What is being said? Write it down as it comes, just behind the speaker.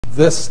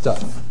this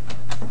stuff.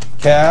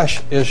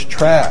 Cash is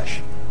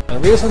trash.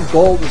 And the reason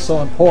gold is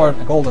so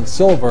important, gold and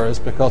silver, is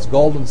because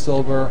gold and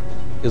silver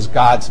is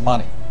God's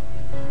money.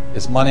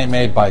 It's money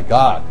made by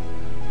God.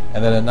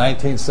 And then in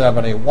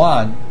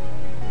 1971,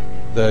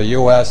 the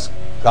U.S.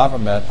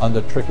 government,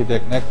 under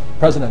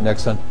President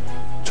Nixon,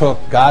 took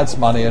God's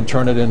money and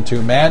turned it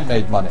into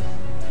man-made money.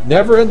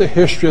 Never in the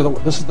history of the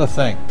world, this is the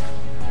thing,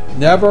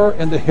 never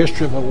in the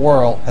history of the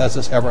world has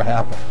this ever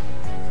happened.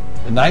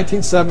 In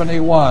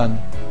 1971,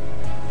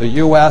 the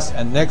U.S.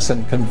 and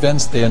Nixon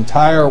convinced the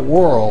entire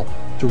world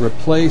to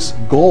replace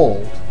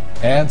gold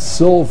and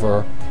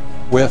silver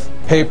with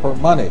paper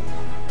money.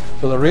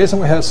 So the reason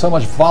we have so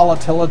much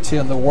volatility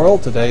in the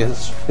world today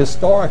is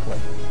historically,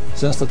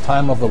 since the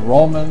time of the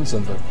Romans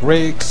and the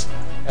Greeks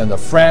and the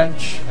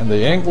French and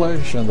the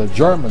English and the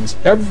Germans,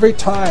 every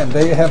time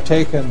they have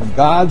taken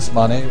God's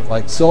money,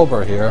 like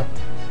silver here,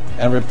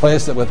 and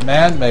replaced it with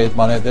man-made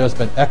money, there's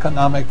been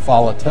economic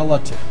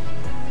volatility.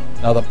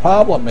 Now the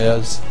problem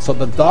is, so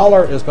the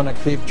dollar is going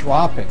to keep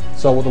dropping.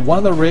 So one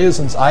of the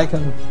reasons I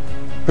can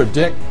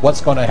predict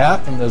what's going to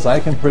happen is I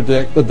can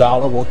predict the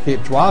dollar will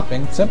keep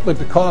dropping simply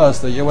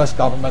because the U.S.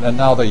 government and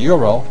now the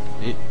euro,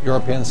 the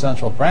European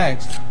central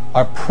banks,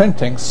 are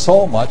printing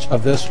so much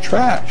of this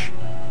trash.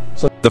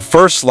 The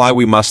first lie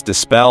we must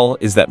dispel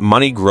is that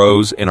money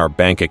grows in our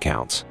bank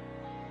accounts.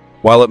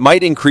 While it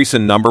might increase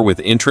in number with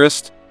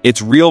interest,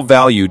 its real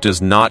value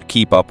does not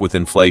keep up with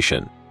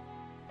inflation.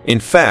 In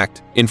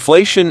fact,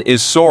 inflation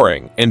is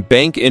soaring and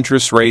bank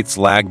interest rates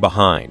lag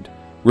behind,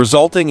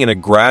 resulting in a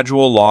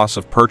gradual loss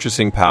of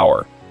purchasing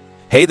power.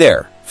 Hey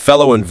there,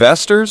 fellow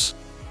investors!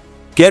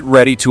 Get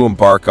ready to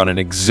embark on an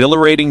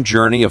exhilarating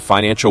journey of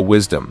financial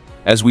wisdom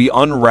as we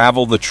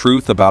unravel the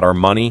truth about our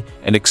money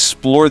and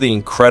explore the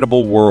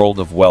incredible world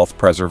of wealth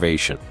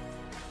preservation.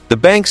 The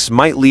banks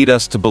might lead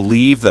us to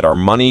believe that our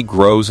money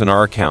grows in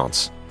our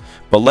accounts,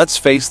 but let's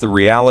face the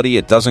reality,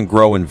 it doesn't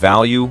grow in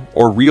value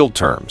or real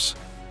terms.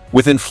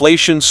 With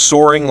inflation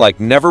soaring like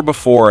never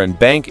before and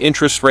bank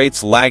interest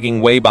rates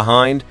lagging way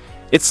behind,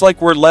 it's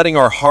like we're letting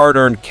our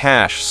hard-earned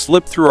cash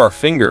slip through our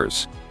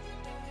fingers.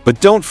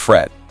 But don't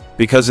fret,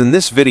 because in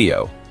this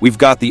video, we've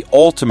got the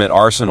ultimate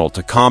arsenal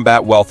to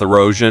combat wealth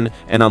erosion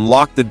and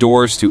unlock the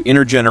doors to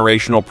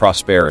intergenerational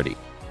prosperity.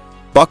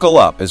 Buckle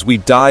up as we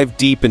dive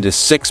deep into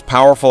 6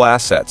 powerful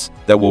assets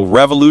that will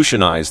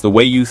revolutionize the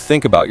way you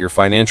think about your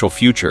financial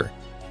future.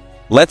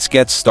 Let's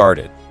get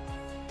started.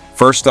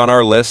 First on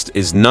our list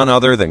is none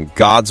other than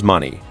God's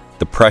money,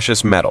 the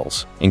precious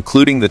metals,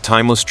 including the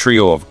timeless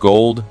trio of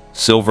gold,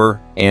 silver,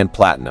 and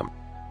platinum.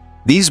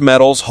 These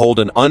metals hold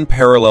an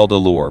unparalleled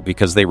allure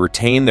because they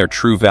retain their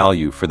true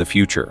value for the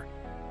future.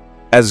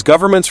 As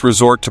governments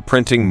resort to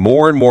printing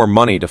more and more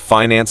money to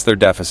finance their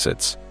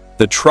deficits,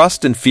 the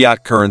trust in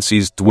fiat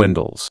currencies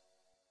dwindles.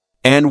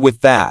 And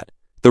with that,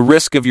 the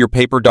risk of your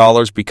paper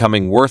dollars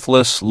becoming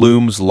worthless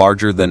looms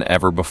larger than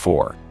ever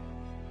before.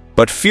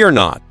 But fear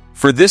not,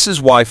 for this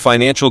is why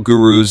financial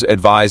gurus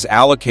advise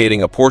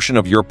allocating a portion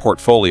of your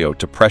portfolio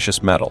to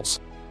precious metals.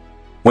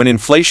 When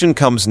inflation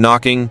comes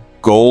knocking,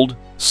 gold,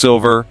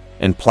 silver,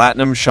 and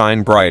platinum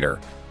shine brighter,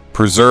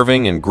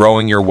 preserving and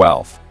growing your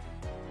wealth.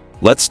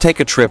 Let's take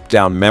a trip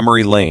down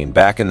memory lane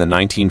back in the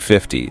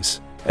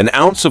 1950s. An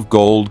ounce of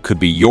gold could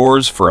be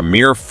yours for a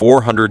mere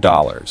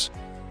 $400.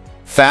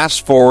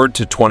 Fast forward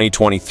to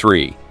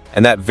 2023,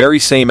 and that very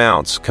same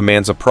ounce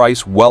commands a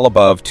price well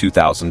above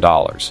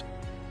 $2,000.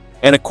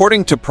 And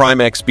according to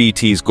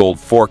PrimeXBT's gold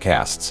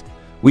forecasts,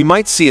 we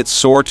might see it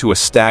soar to a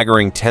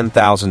staggering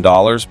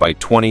 $10,000 by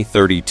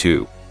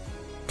 2032.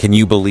 Can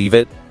you believe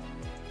it?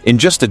 In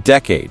just a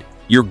decade,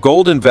 your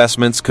gold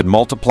investments could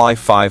multiply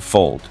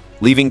 5-fold,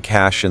 leaving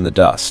cash in the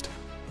dust.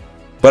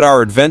 But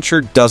our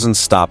adventure doesn't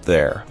stop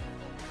there.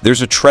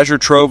 There's a treasure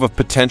trove of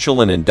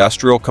potential in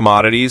industrial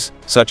commodities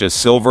such as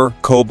silver,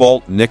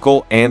 cobalt,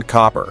 nickel, and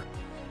copper.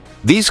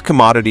 These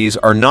commodities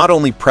are not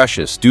only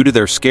precious due to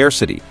their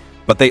scarcity,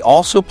 but they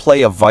also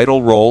play a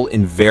vital role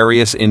in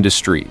various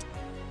industries.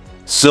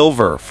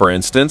 Silver, for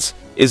instance,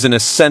 is an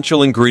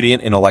essential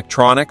ingredient in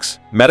electronics,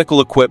 medical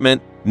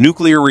equipment,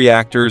 nuclear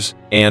reactors,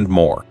 and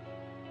more.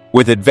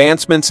 With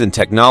advancements in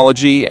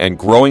technology and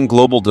growing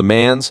global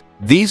demands,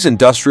 these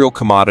industrial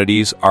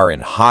commodities are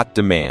in hot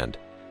demand,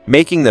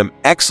 making them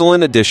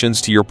excellent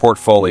additions to your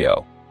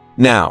portfolio.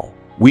 Now,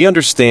 we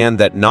understand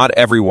that not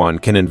everyone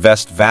can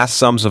invest vast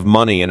sums of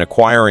money in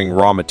acquiring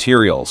raw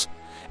materials,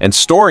 and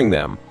storing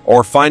them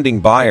or finding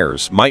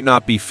buyers might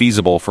not be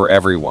feasible for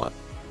everyone.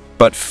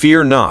 But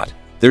fear not.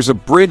 There's a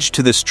bridge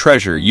to this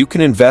treasure. You can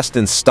invest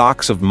in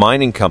stocks of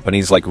mining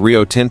companies like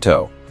Rio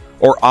Tinto,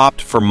 or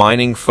opt for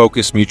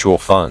mining-focused mutual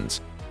funds.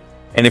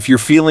 And if you're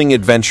feeling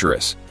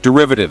adventurous,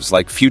 derivatives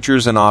like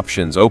futures and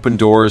options open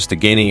doors to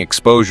gaining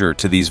exposure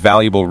to these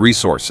valuable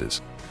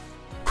resources.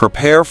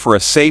 Prepare for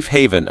a safe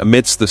haven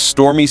amidst the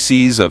stormy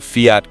seas of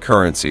fiat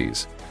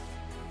currencies.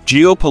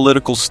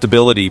 Geopolitical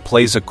stability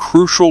plays a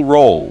crucial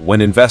role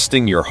when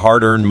investing your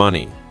hard-earned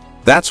money.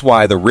 That's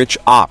why the rich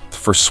opt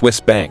for Swiss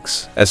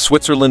banks, as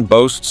Switzerland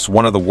boasts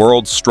one of the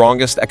world's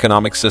strongest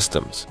economic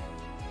systems.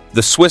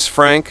 The Swiss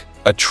franc,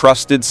 a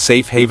trusted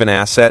safe haven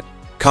asset,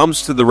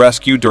 comes to the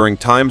rescue during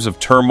times of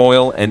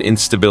turmoil and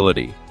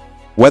instability.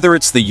 Whether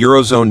it's the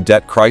Eurozone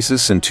debt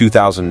crisis in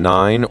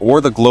 2009 or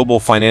the global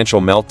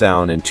financial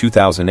meltdown in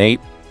 2008,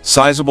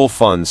 sizable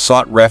funds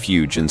sought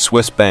refuge in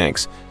Swiss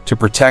banks to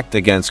protect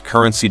against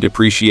currency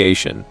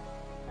depreciation.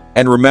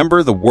 And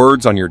remember the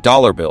words on your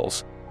dollar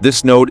bills: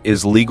 this note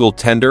is legal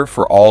tender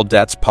for all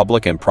debts,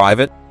 public and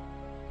private.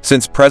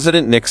 Since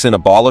President Nixon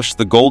abolished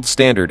the gold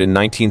standard in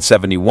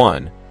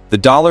 1971, the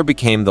dollar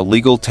became the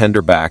legal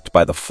tender backed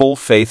by the full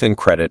faith and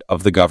credit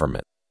of the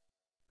government.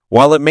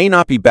 While it may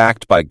not be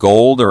backed by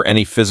gold or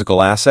any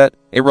physical asset,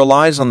 it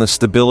relies on the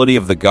stability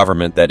of the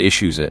government that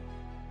issues it.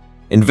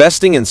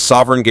 Investing in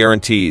sovereign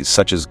guarantees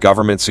such as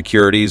government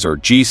securities or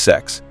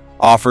G-SECs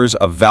offers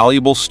a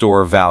valuable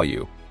store of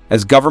value,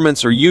 as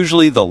governments are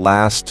usually the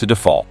last to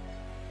default.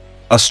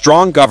 A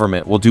strong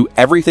government will do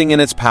everything in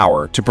its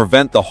power to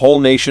prevent the whole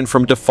nation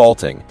from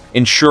defaulting,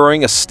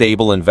 ensuring a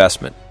stable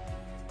investment.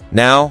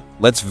 Now,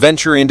 let's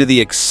venture into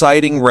the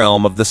exciting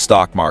realm of the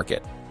stock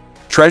market.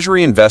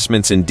 Treasury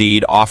investments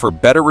indeed offer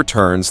better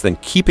returns than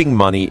keeping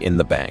money in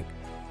the bank.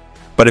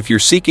 But if you're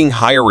seeking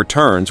higher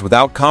returns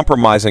without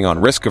compromising on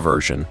risk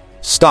aversion,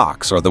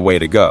 stocks are the way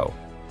to go.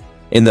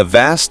 In the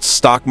vast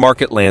stock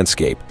market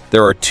landscape,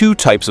 there are two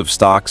types of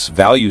stocks: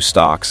 value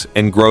stocks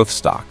and growth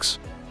stocks.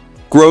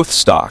 Growth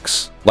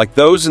stocks, like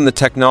those in the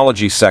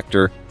technology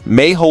sector,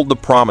 may hold the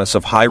promise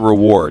of high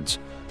rewards,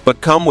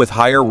 but come with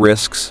higher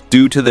risks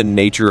due to the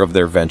nature of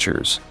their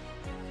ventures.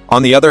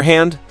 On the other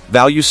hand,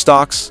 value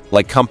stocks,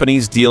 like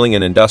companies dealing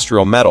in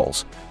industrial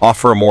metals,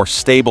 offer a more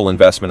stable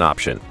investment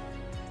option.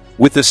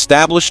 With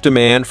established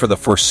demand for the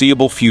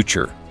foreseeable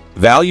future,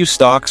 value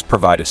stocks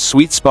provide a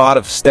sweet spot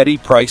of steady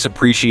price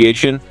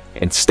appreciation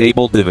and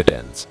stable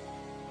dividends.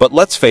 But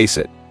let's face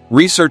it,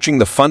 researching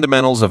the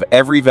fundamentals of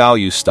every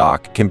value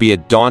stock can be a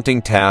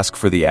daunting task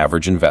for the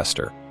average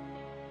investor.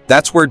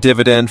 That's where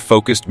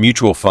dividend-focused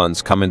mutual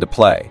funds come into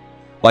play,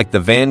 like the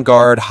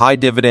Vanguard High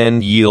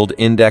Dividend Yield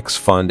Index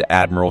Fund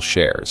Admiral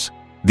shares.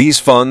 These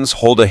funds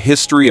hold a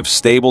history of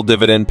stable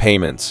dividend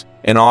payments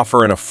and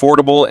offer an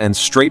affordable and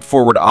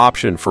straightforward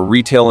option for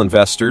retail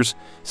investors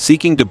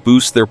seeking to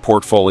boost their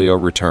portfolio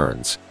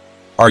returns.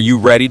 Are you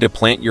ready to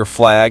plant your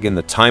flag in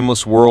the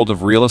timeless world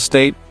of real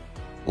estate?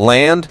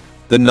 Land,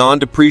 the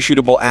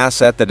non-depreciable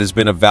asset that has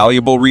been a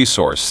valuable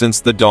resource since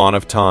the dawn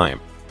of time.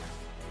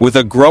 With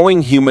a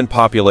growing human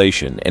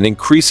population and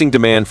increasing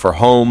demand for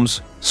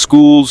homes,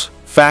 schools,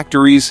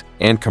 factories,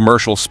 and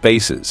commercial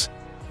spaces,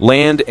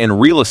 land and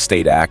real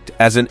estate act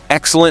as an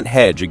excellent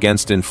hedge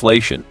against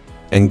inflation.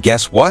 And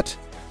guess what?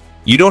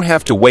 You don't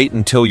have to wait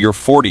until your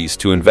 40s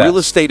to invest. Real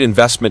estate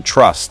investment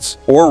trusts,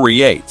 or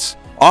REITs,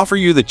 offer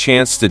you the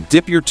chance to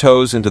dip your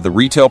toes into the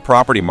retail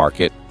property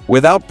market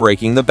without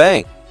breaking the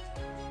bank.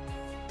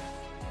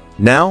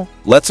 Now,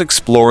 let's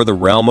explore the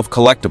realm of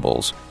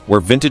collectibles,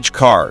 where vintage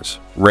cars,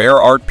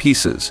 rare art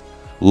pieces,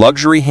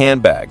 luxury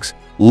handbags,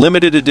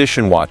 limited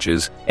edition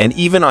watches, and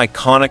even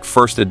iconic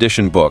first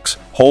edition books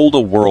hold a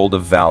world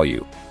of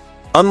value.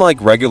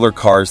 Unlike regular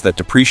cars that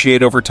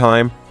depreciate over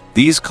time,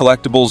 these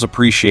collectibles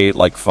appreciate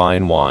like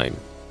fine wine.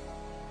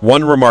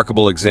 One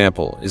remarkable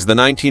example is the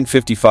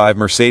 1955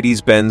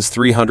 Mercedes-Benz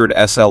 300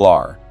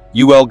 SLR,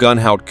 UL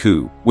Gunhout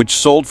Coup, which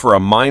sold for a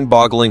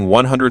mind-boggling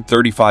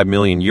 €135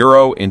 million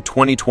in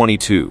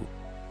 2022.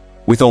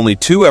 With only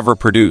two ever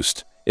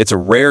produced, it's a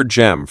rare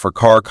gem for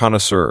car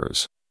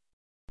connoisseurs.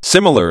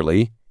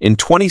 Similarly, in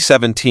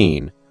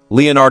 2017,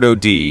 Leonardo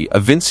da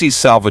Vinci's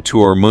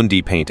Salvator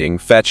Mundi painting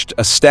fetched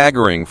a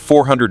staggering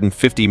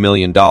 $450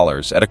 million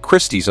at a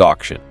Christie's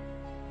auction.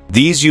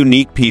 These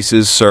unique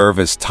pieces serve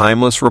as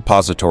timeless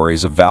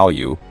repositories of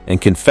value and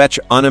can fetch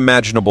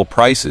unimaginable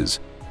prices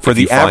for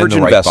the average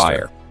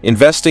investor.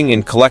 Investing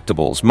in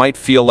collectibles might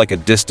feel like a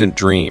distant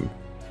dream.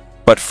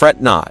 But fret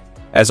not,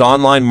 as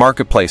online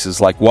marketplaces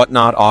like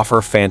Whatnot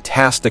offer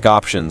fantastic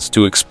options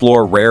to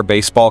explore rare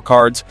baseball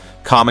cards,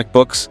 comic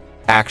books,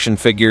 action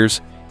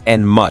figures,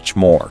 and much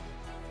more.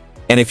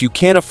 And if you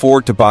can't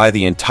afford to buy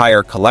the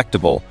entire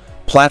collectible,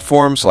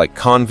 platforms like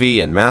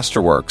Convi and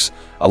Masterworks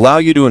allow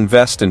you to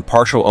invest in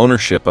partial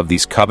ownership of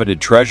these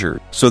coveted treasures.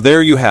 So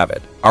there you have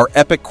it, our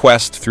epic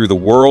quest through the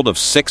world of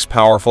 6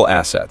 powerful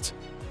assets.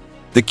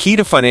 The key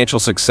to financial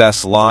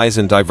success lies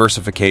in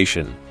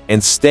diversification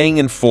and staying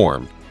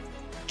informed.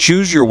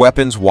 Choose your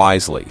weapons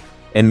wisely,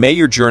 and may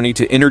your journey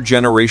to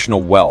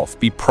intergenerational wealth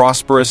be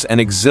prosperous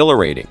and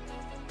exhilarating.